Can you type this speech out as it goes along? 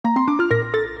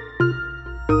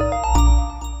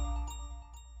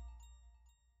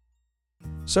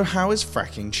So how is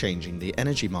fracking changing the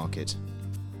energy market?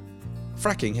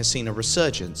 Fracking has seen a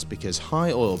resurgence because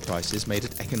high oil prices made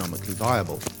it economically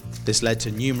viable. This led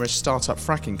to numerous startup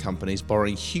fracking companies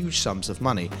borrowing huge sums of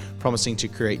money, promising to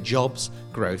create jobs,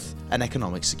 growth, and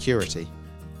economic security.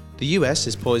 The US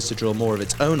is poised to drill more of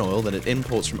its own oil than it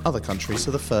imports from other countries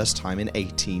for the first time in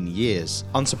 18 years.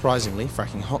 Unsurprisingly,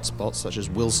 fracking hotspots such as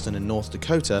Williston in North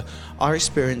Dakota are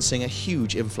experiencing a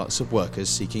huge influx of workers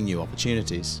seeking new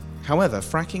opportunities. However,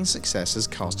 fracking's success has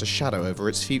cast a shadow over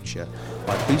its future.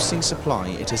 By boosting supply,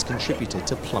 it has contributed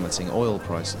to plummeting oil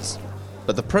prices.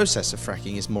 But the process of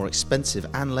fracking is more expensive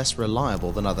and less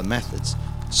reliable than other methods.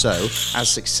 So, as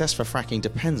success for fracking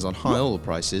depends on high oil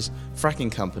prices,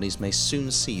 fracking companies may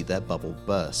soon see their bubble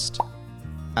burst.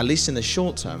 At least in the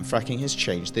short term, fracking has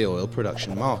changed the oil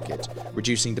production market,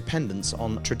 reducing dependence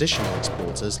on traditional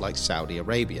exporters like Saudi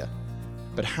Arabia.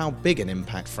 But how big an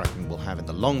impact fracking will have in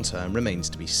the long term remains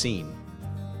to be seen.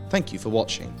 Thank you for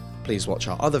watching. Please watch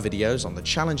our other videos on the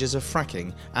challenges of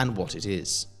fracking and what it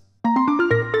is.